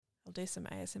I'll do some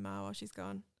ASMR while she's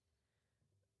gone.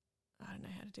 I don't know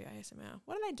how to do ASMR.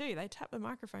 What do? They tap the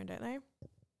microphone, don't they?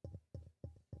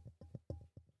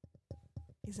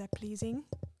 Is that pleasing?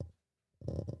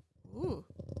 Ooh.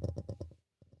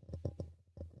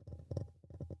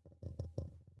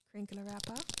 Crinkle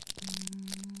wrapper.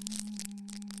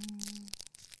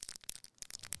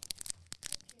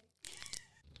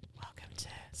 Welcome to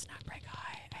Snack Break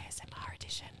High ASMR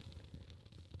edition.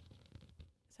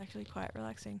 It's actually quite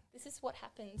relaxing. This is what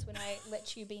happens when I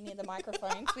let you be near the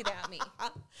microphones without me.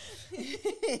 I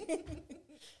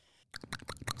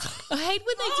hate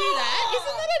when they do that.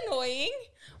 Isn't that annoying?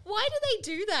 Why do they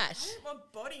do that? I don't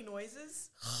want body noises.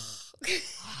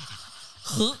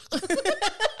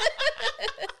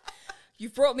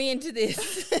 You've brought me into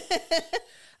this.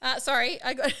 Sorry,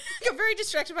 I got very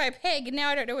distracted by a peg and now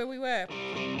I don't know where we were.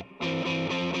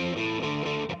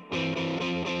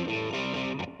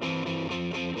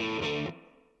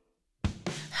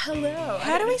 Hello.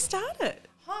 How do we start it?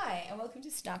 Hi, and welcome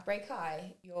to Snack Break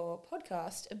High, your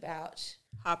podcast about...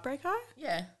 Heartbreak High?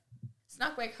 Yeah.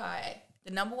 Snack Break High,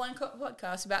 the number one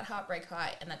podcast about Heartbreak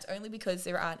High, and that's only because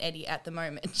there aren't any at the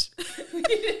moment.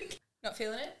 Not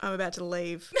feeling it? I'm about to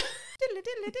leave.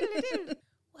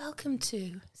 Welcome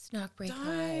to Snack Break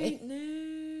High.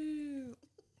 No.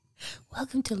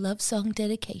 Welcome to Love Song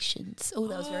Dedications. Oh,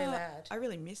 that was very loud. I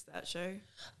really missed that show.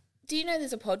 Do you know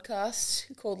there's a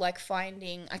podcast called like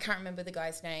Finding, I can't remember the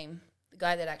guy's name, the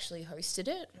guy that actually hosted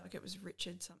it. I feel like it was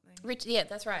Richard something. Yeah,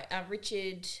 that's right.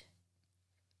 Richard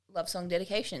Love Song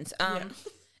Dedications. I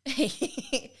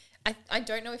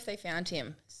don't know if they found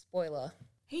him. Spoiler.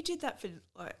 He did that for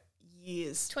like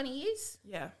years. 20 years?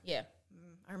 Yeah. Yeah.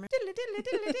 I remember.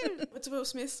 What's a Will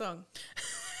Smith song?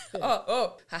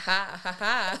 Ha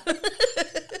ha.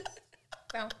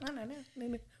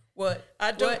 What?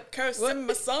 I don't curse in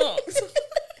my songs.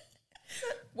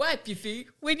 Wipe your feet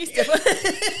when you step on.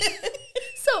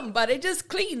 Somebody just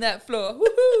clean that floor.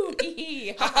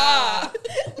 Woohoo! Ha ha.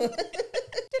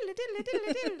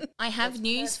 I have That's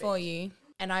news perfect. for you,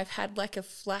 and I've had like a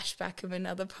flashback of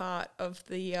another part of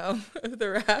the of the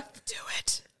rap. Do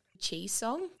it. Cheese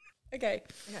song. Okay.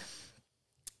 Yeah.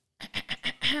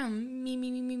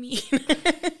 Me.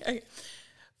 Okay.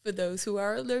 For those who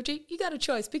are allergic, you got a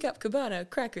choice. Pick up cabana,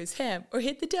 crackers, ham, or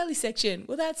hit the deli section.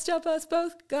 Will that stop us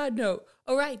both? God, no.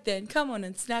 All right, then. Come on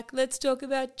and snack. Let's talk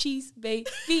about cheese,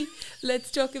 baby.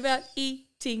 Let's talk about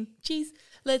eating cheese.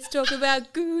 Let's talk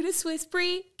about Gouda, Swiss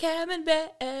Brie,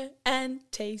 Camembert, and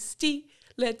tasty.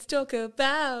 Let's talk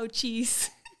about cheese.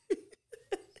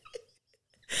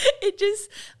 It just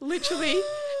literally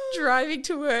driving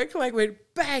to work like went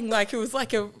bang, like it was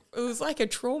like a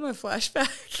trauma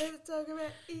flashback. Let's talk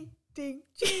about eating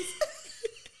cheese.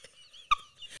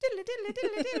 Do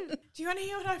you want to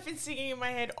hear what I've been singing in my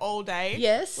head all day?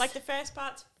 Yes. Like the first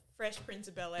part's Fresh Prince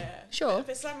of Bel-Air. Sure.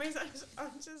 For some reason, I'm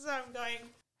going...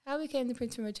 How became the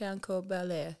prince from a town called Bel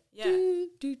Air? Yeah.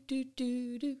 I've been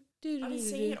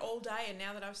singing it all day, and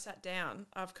now that I've sat down,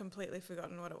 I've completely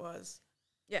forgotten what it was.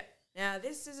 Yeah. Now,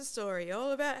 this is a story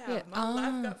all about how my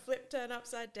life got flipped turned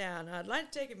upside down. I'd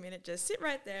like to take a minute, just sit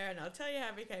right there, and I'll tell you how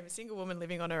I became a single woman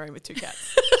living on her own with 2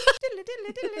 cats.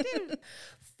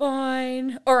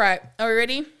 Fine. All right. Are we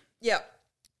ready? Yep.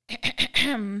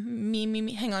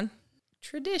 Me. Hang on.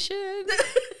 Tradition.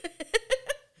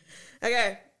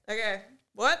 Okay.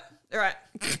 What? All right.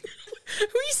 Who are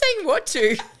you saying what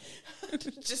to?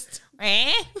 Just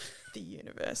the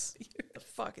universe. What the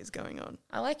fuck is going on?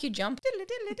 I like your jump.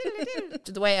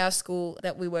 The way our school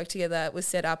that we worked together was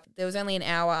set up, there was only an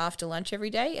hour after lunch every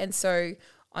day. And so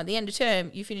on the end of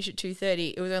term, you finish at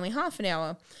 2:30. It was only half an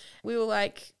hour. We were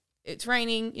like, it's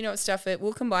raining, you know what, stuff it.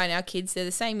 We'll combine our kids. They're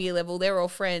the same year level. They're all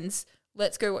friends.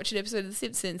 Let's go watch an episode of The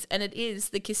Simpsons. And it is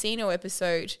the casino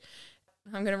episode.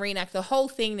 I'm going to reenact the whole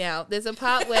thing now. There's a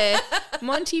part where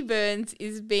Monty Burns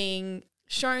is being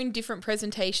shown different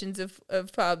presentations of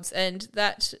pubs, and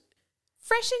that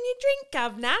Freshen your drink,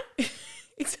 governor.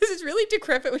 it says it's really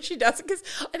decrepit when she does it, because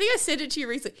I think I said it to you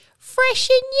recently.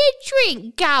 Freshen your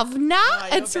drink, governor. Oh,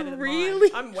 you're it's better than really,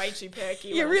 mine. I'm way too perky.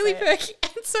 you're when I really say it. perky.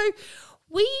 And so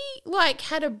we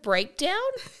had a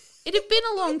breakdown. It had been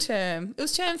a long term. It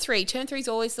was term 3. Term 3 is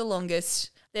always the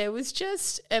longest. There was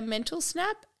just a mental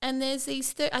snap, and there's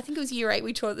these, I think it was year 8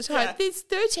 we taught at the time, Yeah. there's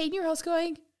 13-year-olds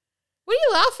going, what are you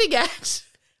laughing at?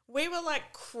 We were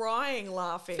like crying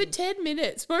laughing. For 10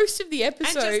 minutes, most of the and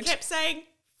episode. just kept saying,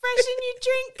 freshen your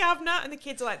drink, governor. And the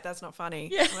kids are like, that's not funny.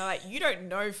 Yeah. And we're like, you don't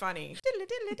know funny. I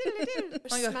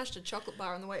my God. smashed a chocolate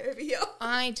bar on the way over here.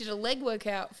 I did a leg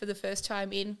workout for the first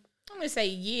time in I'm going to say a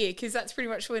year because that's pretty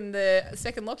much when the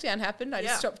second lockdown happened. I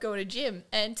just Yeah. stopped going to gym.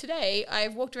 And today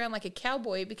I've walked around like a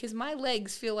cowboy because my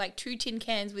legs feel like 2 tin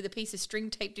cans with a piece of string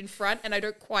taped in front and I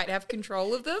don't quite have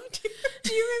control of them.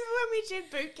 Do you remember when we did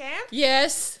boot camp?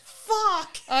 Yes.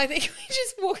 Fuck. I think we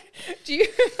just walked.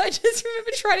 I just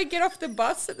remember trying to get off the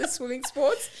bus at the swimming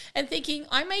sports and thinking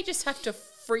I may just have to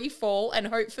free fall and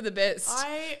hope for the best.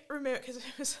 I remember because it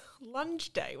was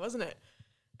lunge day, wasn't it?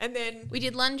 And then We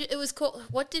did lunge. It was called,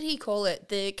 what did he call it?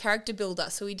 The character builder.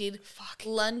 So we did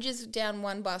lunges down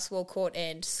one basketball court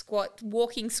end,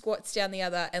 walking squats down the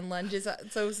other, and lunges.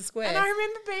 So it was a square. And I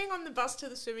remember being on the bus to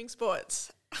the swimming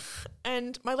sports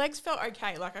and my legs felt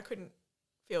okay. Like I couldn't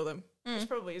feel them, which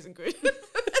probably isn't good. But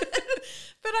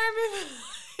I remember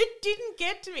it didn't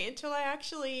get to me until I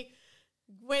actually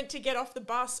went to get off the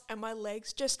bus and my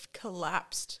legs just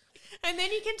collapsed. And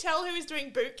then you can tell who is doing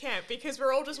boot camp because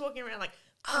we're all just walking around like,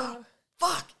 oh,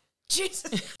 fuck,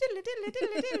 Jesus.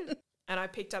 And I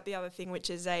picked up the other thing, which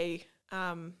is a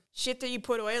shit that you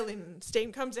put oil in and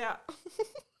steam comes out.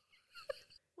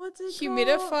 What's it called?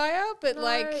 Humidifier, but No,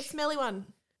 like smelly one.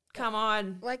 Come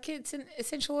on. like it's an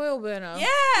essential oil burner.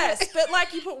 Yes, but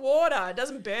like you put water, it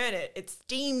doesn't burn it, it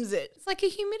steams it. It's like a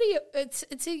it's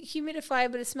a humidifier,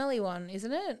 but a smelly one,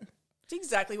 isn't it? It's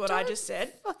exactly what I just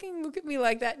said. Fucking look at me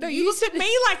like that. No, You looked at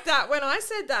me like that when I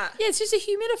said that. Yeah, it's just a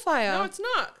humidifier. No, it's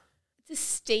not. It's a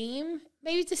steam.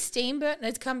 Maybe it's a steam burner. No,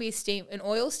 it can't be an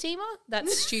oil steamer.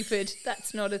 That's stupid.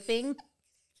 That's not a thing.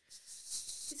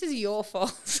 This is your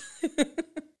fault.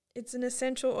 It's an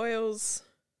essential oils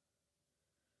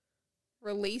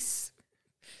Release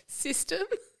system.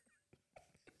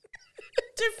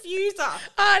 diffuser.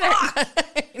 I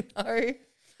don't know.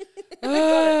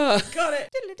 Got it.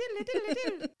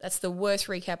 That's the worst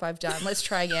recap I've done. Let's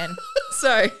try again.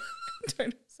 Sorry.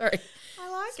 I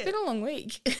like It's been a long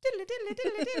week. All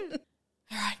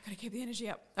right, gotta keep the energy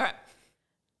up. All right.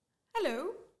 Hello.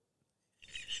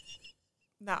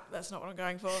 No, that's not what I'm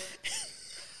going for.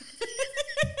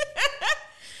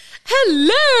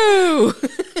 Hello.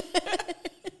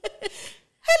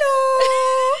 Hello.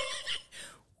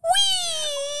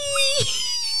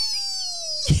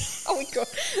 Oh my god,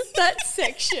 that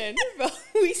section,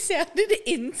 we sounded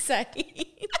insane.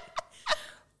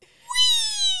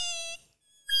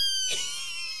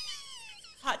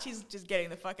 Hachi's just getting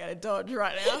the fuck out of Dodge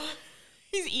right now.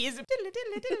 His ears are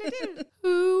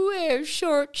Who wears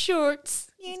short shorts?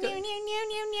 He wears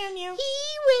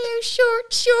He wears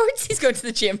short shorts. He's going to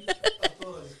the gym.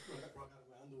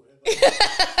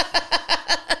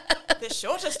 the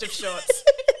shortest of shorts.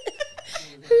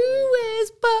 Who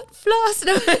wears butt floss?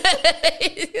 No.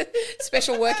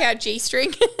 Special workout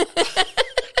G-string.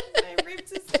 My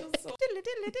ribs are still sore.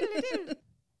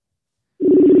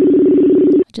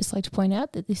 I'd just like to point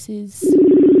out that this is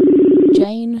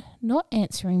Jane not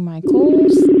answering my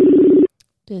calls,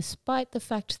 despite the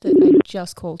fact that I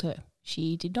just called her.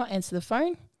 She did not answer the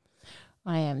phone.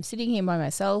 I am sitting here by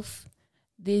myself.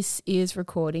 This is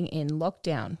recording in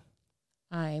lockdown.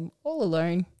 I'm all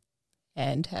alone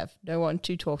and have no one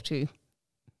to talk to.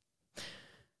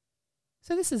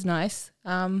 So this is nice.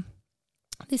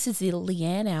 This is the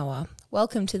Leanne Hour.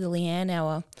 Welcome to the Leanne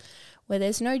Hour, where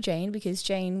there's no Jane because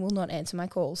Jane will not answer my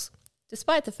calls,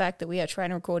 despite the fact that we are trying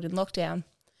to record in lockdown.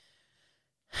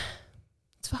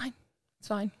 It's fine. It's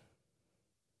fine.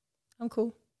 I'm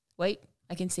cool. Wait,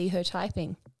 I can see her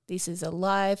typing. This is a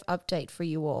live update for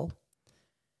you all.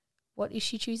 What is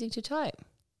she choosing to type?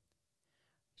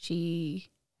 She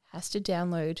has to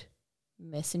download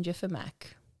Messenger for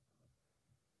Mac.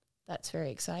 That's very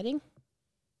exciting.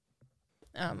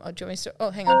 Do you want me to start?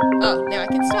 Oh, hang on. Oh, now I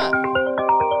can start.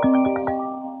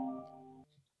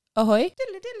 Ahoy.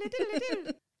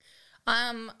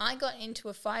 I got into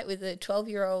a fight with a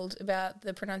 12-year-old about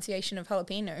the pronunciation of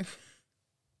jalapeno.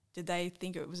 Did they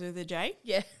think it was with a J?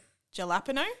 Yeah.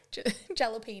 Jalapeno?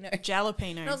 Jalapeno.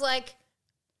 Jalapeno. And I was like,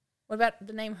 what about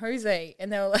the name Jose?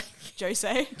 And they were like,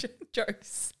 Jose?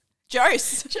 Jose.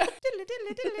 Jose.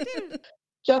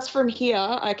 Just from here,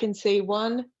 I can see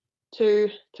 1, 2,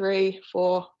 3,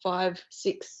 4, 5,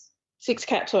 6. 6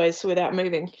 cat toys without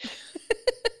moving.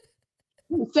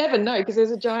 7, no, because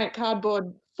there's a giant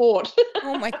cardboard fort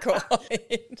Oh my God.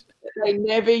 they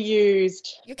never used.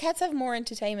 Your cats have more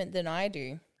entertainment than I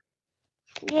do.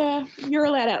 Yeah, you're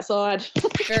allowed outside.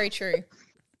 Very true.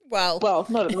 Well,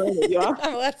 Not at the moment, you are.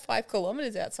 I'm allowed 5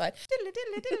 kilometres outside.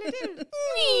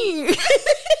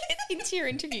 Into your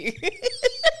interview.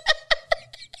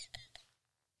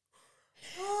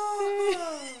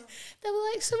 They were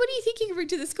like, so what do you think you can bring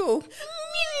to the school?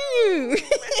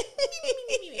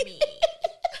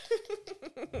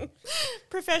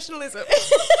 Professionalism.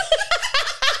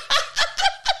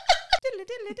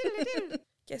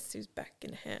 Guess who's back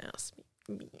in the house?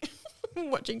 Me.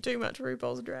 Watching too much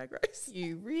RuPaul's Drag Race.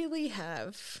 You really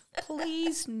have.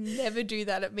 Please never do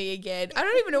that at me again. I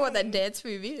don't even know what that dance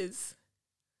move is.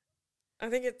 I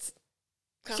think it's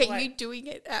Okay, like you doing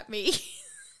it at me.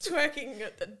 Twerking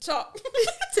at the top.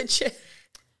 It's a chest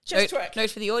twerk.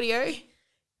 Note for the audio.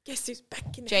 Guess who's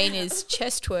back in the Jane house? is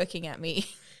chest twerking at me.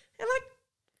 And like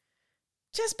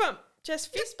chest bump.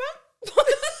 Chest fist bump.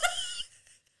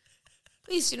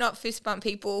 Please do not fist bump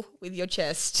people with your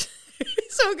chest.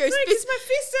 Someone goes, because my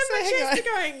fists and my chest are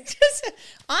going.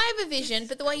 I have a vision,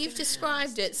 but the way you've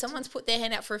described it, someone's put their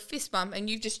hand out for a fist bump and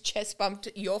you've just chest bumped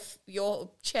your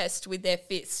chest with their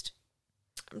fist.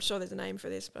 I'm sure there's a name for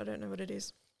this, but I don't know what it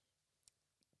is.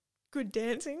 Good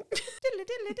dancing.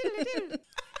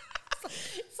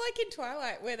 It's like in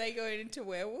Twilight where they go into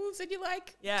werewolves and you're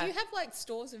like, do you have like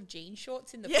stores of jean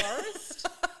shorts in the forest?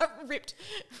 ripped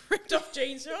off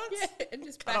jean shorts? Yeah, and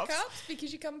just backups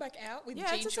because you come back out with jean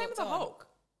shorts on. Yeah, it's the same with the Hulk.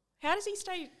 How does he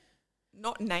stay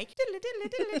not naked? Do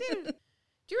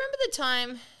you remember the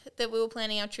time that we were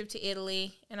planning our trip to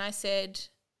Italy and I said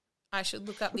I should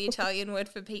look up the Italian word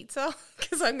for pizza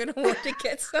because I'm going to want to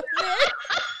get some there?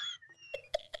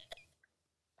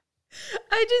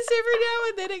 I just, every now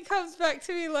and then it comes back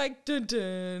to me like, dun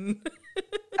dun.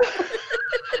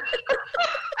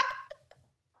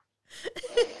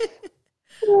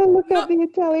 Look up the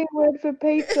Italian word for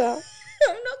pizza.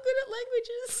 I'm not good at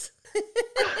languages.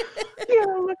 You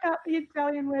gotta look up the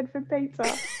Italian word for pizza.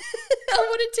 I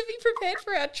wanted to be prepared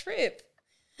for our trip.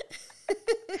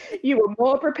 You were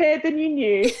more prepared than you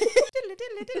knew.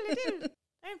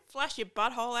 Don't flash your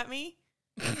butthole at me.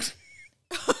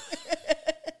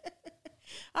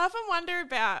 I often wonder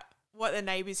about what the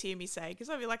neighbours hear me say because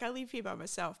I'll be like, I live here by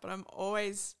myself, but I'm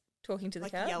always talking to the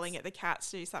cats, yelling at the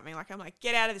cats to do something. Like I'm like,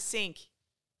 get out of the sink,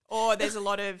 or there's a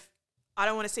lot of, I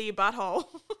don't want to see your butthole.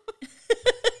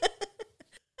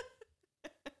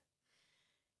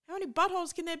 How many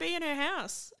buttholes can there be in her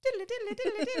house?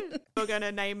 We're going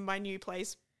to name my new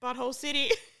place Butthole City.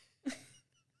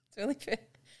 It's really fair.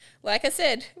 Like I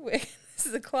said, this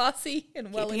is a classy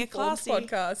and well-informed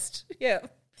podcast. Yeah.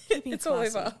 It's all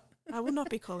over. I will not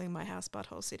be calling my house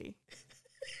Butthole City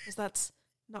because that's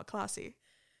not classy.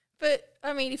 But,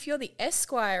 I mean, if you're the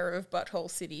Esquire of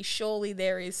Butthole City, surely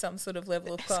there is some sort of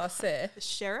level of class there. The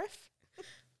sheriff?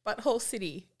 Butthole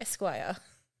City, Esquire.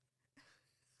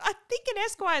 I think an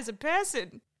Esquire is a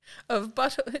person.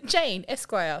 Jane,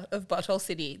 Esquire of Butthole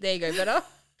City. There you go, better.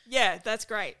 Yeah, that's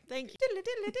great. Thank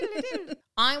you.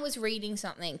 I was reading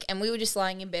something and we were just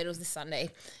lying in bed. It was this Sunday.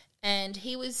 And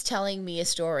he was telling me a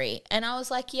story. And I was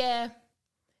like, yeah,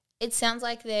 it sounds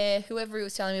like whoever he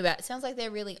was telling me about, it sounds like they're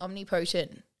really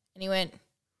omnipotent. And he went,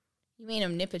 you mean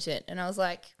omnipotent? And I was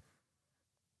like,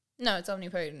 no, it's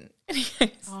omnipotent. And he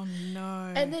goes, oh,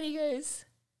 no. And then he goes,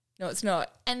 no, it's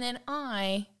not. And then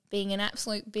I, being an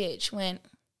absolute bitch, went,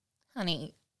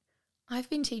 honey, I've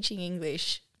been teaching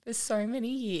English for so many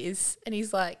years. And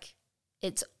he's like,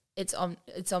 it's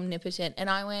omnipotent.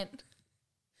 And I went,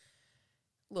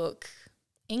 look,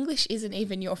 English isn't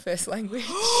even your first language.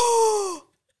 Because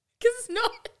it's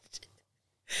not.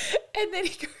 And then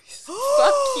he goes,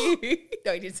 fuck you.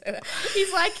 No, he didn't say that.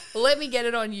 He's like, let me get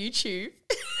it on YouTube.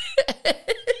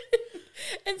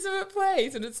 And so it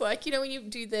plays. And it's like, you know, when you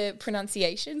do the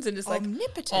pronunciations and it's like,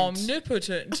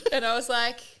 omnipotent. And I was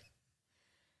like,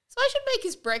 so I should make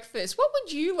his breakfast. What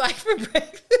would you like for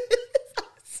breakfast?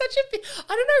 I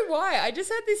don't know why. I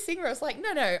just had this thing where I was like,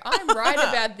 no, I'm right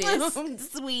about this.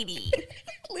 Sweetie.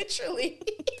 Literally.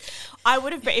 I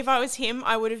would have been, if I was him,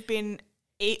 I would have been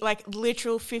like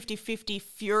literal 50-50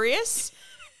 furious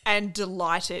and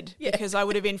delighted because I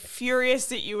would have been furious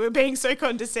that you were being so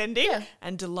condescending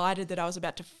and delighted that I was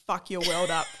about to fuck your world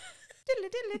up.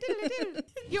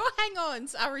 Your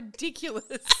hang-ons are ridiculous.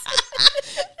 Imagine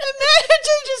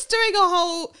just doing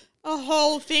a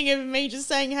whole thing of me just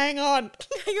saying, hang on.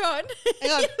 Hang on.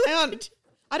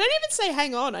 I don't even say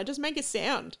hang on. I just make a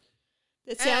sound.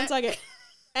 It sounds like a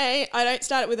A. I don't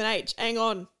start it with an H. Hang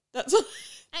on. That's all.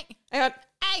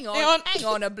 Hang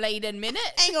on a bleeding minute.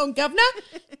 Hang on, governor.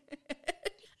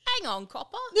 Hang on,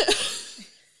 copper.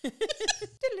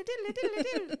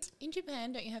 In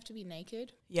Japan, don't you have to be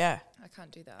naked? Yeah. I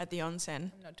can't do that. At the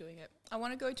onsen. I'm not doing it. I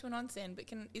want to go to an onsen, but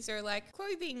is there like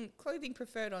clothing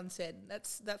preferred onsen?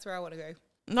 That's where I want to go.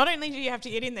 Not only do you have to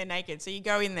get in there naked, so you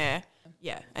go in there,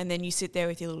 and then you sit there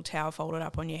with your little towel folded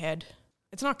up on your head.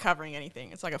 It's not covering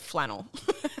anything. It's like a flannel.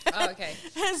 Oh, okay.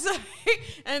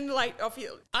 and like off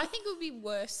your... I think it would be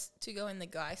worse to go in the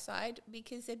guy side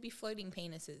because there'd be floating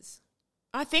penises.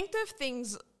 I think the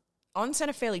things onsen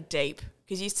are fairly deep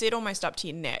because you sit almost up to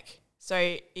your neck.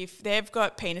 So if they've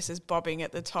got penises bobbing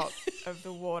at the top of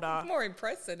the water, More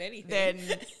impressed than anything. then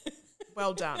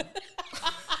well done.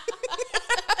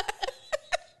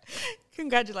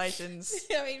 Congratulations.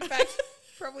 I mean, in fact,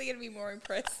 probably going to be more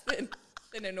impressed than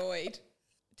annoyed.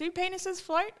 Do penises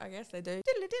float? I guess they do.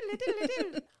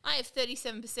 I have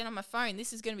 37% on my phone.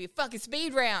 This is going to be a fucking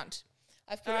speed round.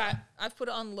 I've put it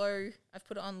on low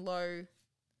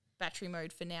battery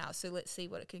mode for now. So let's see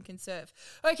what it can conserve.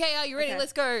 Okay, are you ready? Okay.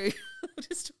 Let's go.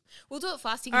 We'll do it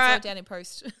fast. You can All slow right. it down in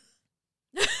post.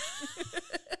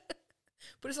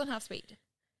 Put us on half speed.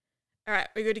 All right,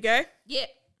 we good to go? Yeah.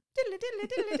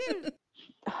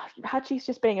 Hachi's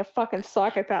just being a fucking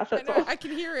psychopath. I That's know. all. I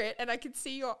can hear it, and I can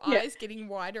see your Yeah. eyes getting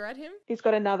wider at him. He's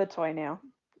got another toy now.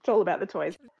 It's all about the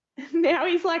toys. Now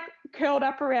he's like curled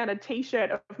up around a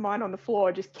t-shirt of mine on the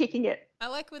floor, just kicking it. I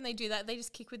like when they do that. They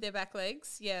just kick with their back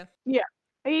legs. Yeah.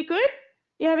 Are you good?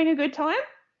 You having a good time?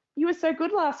 You were so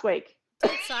good last week.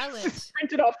 Dead silent.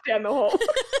 Sprinted off down the hall.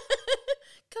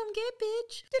 Come get,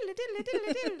 bitch. How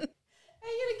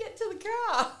are you going to get to the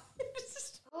car?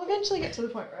 I'll eventually get to the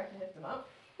point where I can lift them up.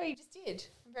 Oh, you just did.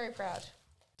 I'm very proud.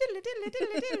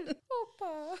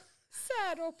 Oppa.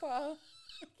 Sad Oppa.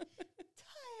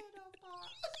 Tired Oppa.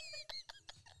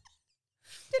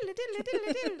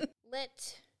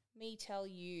 Let me tell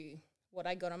you what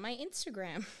I got on my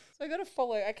Instagram. So I got a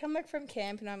follow. I come back from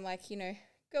camp and I'm like,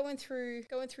 going through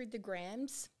the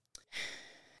grams.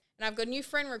 And I've got a new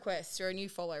friend request or a new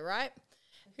follow, right?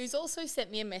 Who's also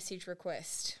sent me a message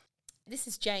request. This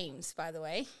is James, by the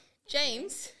way.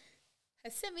 James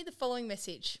has sent me the following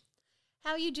message.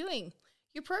 How are you doing?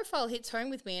 Your profile hits home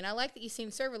with me and I like that you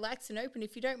seem so relaxed and open.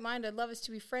 If you don't mind, I'd love us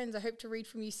to be friends. I hope to read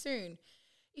from you soon.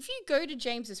 If you go to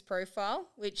James's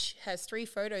profile, which has 3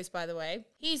 photos, by the way,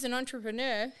 he's an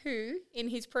entrepreneur who, in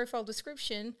his profile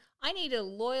description, I need a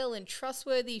loyal and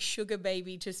trustworthy sugar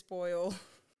baby to spoil.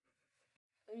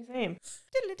 Let me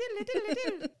see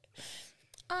him.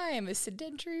 I am a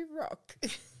sedentary rock.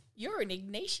 You're an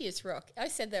Ignatius rock. I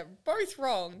said that both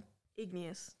wrong.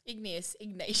 Igneous.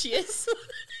 Ignatius.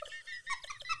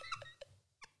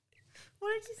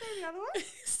 What did you say the other one?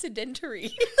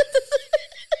 Sedentary.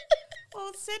 Well,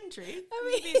 it's sedentary. I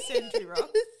You could be a sedentary rock.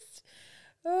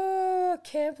 Oh,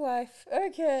 camp life.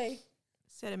 Okay.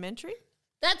 Sedimentary?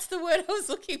 That's the word I was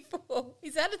looking for.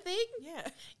 Is that a thing? Yeah.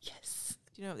 Yes.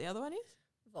 Do you know what the other one is?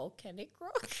 Volcanic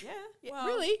rock. Yeah. Yeah, Well,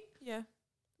 really? Yeah.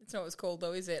 That's not what it's called,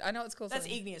 though, is it? I know it's called That's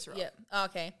something. igneous rock. Yeah. Oh,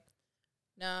 okay.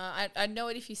 Nah, I'd know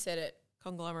it if you said it.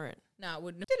 Conglomerate. Nah, I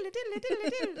wouldn't.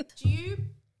 Do you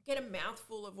get a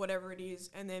mouthful of whatever it is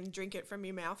and then drink it from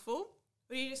your mouthful?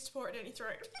 Or do you just pour it down your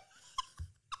throat?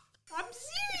 I'm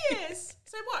serious.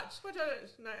 So watch. No,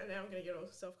 now I'm going to get all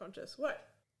self-conscious. What?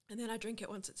 And then I drink it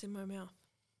once it's in my mouth.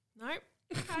 No? Okay.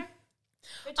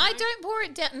 Good to I know. don't pour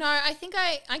it down. No, I think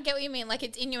I get what you mean. Like,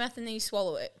 it's in your mouth and then you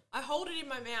swallow it. I hold it in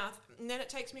my mouth and then it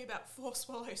takes me about 4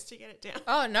 swallows to get it down.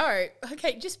 Oh, no.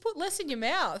 Okay, just put less in your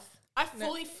mouth. I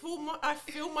fill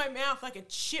my mouth like a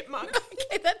chipmunk.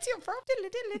 Okay, that's your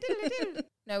problem.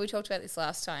 No, we talked about this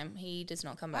last time. He does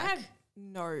not come I back. have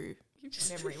no memory You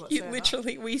whatsoever.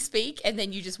 literally, we speak and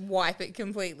then you just wipe it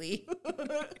completely. Did I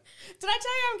tell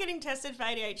you I'm getting tested for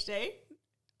ADHD?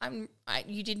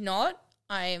 You did not.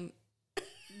 I'm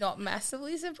not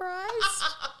massively surprised.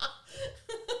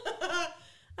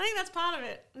 I think that's part of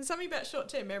it. There's something about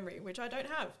short-term memory, which I don't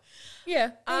have.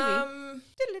 Yeah, maybe.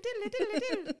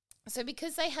 Diddle-diddle-diddle-diddle. So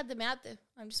because they had them out there,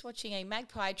 I'm just watching a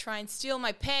magpie try and steal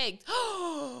my pegs.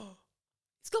 Oh,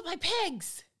 it's got my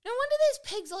pegs. No wonder there's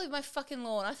pegs all over my fucking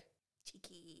lawn.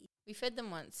 Cheeky. We fed them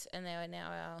once and they are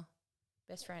now our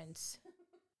best friends.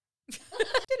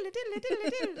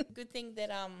 Good thing that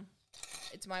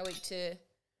it's my week to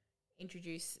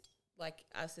introduce like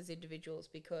us as individuals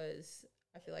because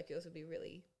I feel like yours would be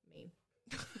really mean.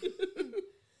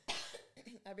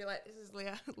 I'd be like, this is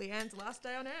Leanne's last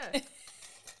day on earth.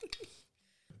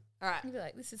 All right. You'd be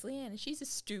like, this is Leanne and she's a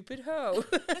stupid hoe.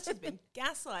 This has been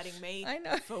gaslighting me I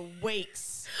know. for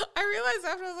weeks. I realized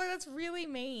after I was like, that's really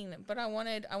mean. But I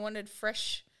wanted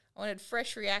fresh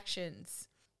reactions.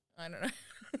 I don't know.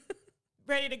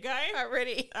 Ready to go? Not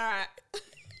ready. All right.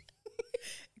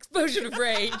 Explosion of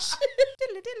rage.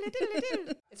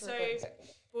 So,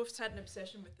 Wolf's had an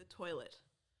obsession with the toilet.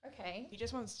 Okay. He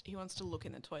wants to look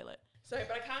in the toilet. So,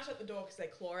 but I can't shut the door because they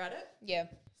claw at it. Yeah.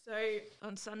 So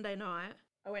on Sunday night,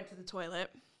 I went to the toilet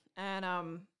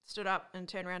and stood up and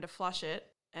turned around to flush it,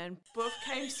 and Boof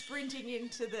came sprinting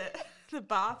into the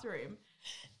bathroom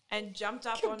and jumped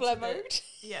up onto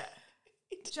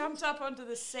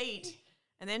the seat,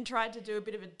 and then tried to do a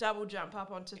bit of a double jump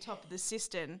up onto top of the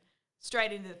cistern,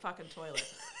 straight into the fucking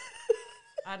toilet.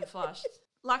 I hadn't flushed.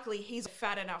 Luckily, he's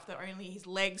fat enough that only his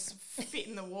legs fit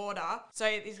in the water. So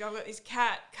I've got this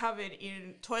cat covered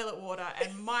in toilet water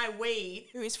and my wee,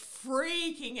 who is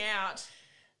freaking out.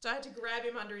 So I had to grab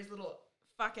him under his little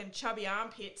fucking chubby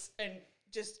armpits and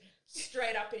just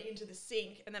straight up and into the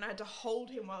sink. And then I had to hold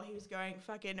him while he was going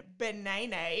fucking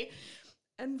banana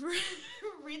and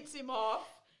rinse him off.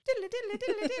 Diddle, diddle,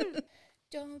 diddle, diddle.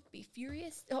 Don't be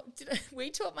furious. Oh, we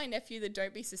taught my nephew the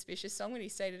 "Don't be suspicious" song when he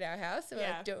stayed at our house. So we're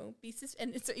like, don't be suspicious.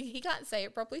 And so he can't say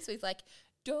it properly, so he's like,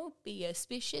 "Don't be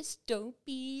suspicious. Don't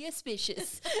be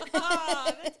suspicious."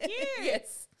 Oh, that's cute.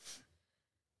 Yes.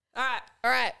 All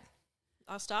right.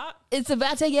 I'll start. It's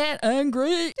about to get angry.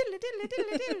 Diddle, diddle,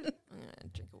 diddle, diddle. I'm gonna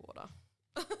drink of water.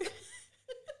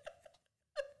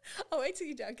 I'll wait till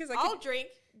you're done because I'll drink.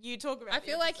 You talk about. I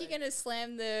feel like you're going to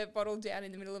slam the bottle down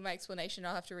in the middle of my explanation.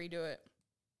 I'll have to redo it.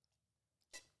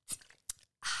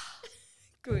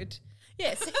 Good.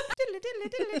 Yes. Diddle, diddle,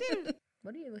 diddle, diddle.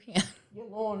 What are you looking at? Your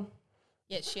lawn.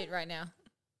 Yeah, shit right now.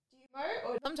 Do you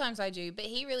mow? Or Sometimes I do, but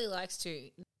he really likes to.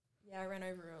 yeah, I ran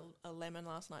over a lemon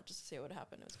last night just to see what would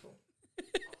happen. It was cool.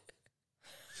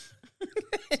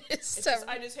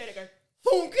 I just heard it go.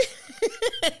 Thunk.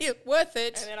 Worth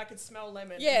it. And then I could smell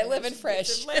lemon. Yeah, lemon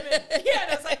fresh. Lemon. Yeah,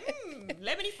 and I was like,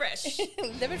 lemony fresh.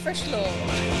 Lemon fresh law.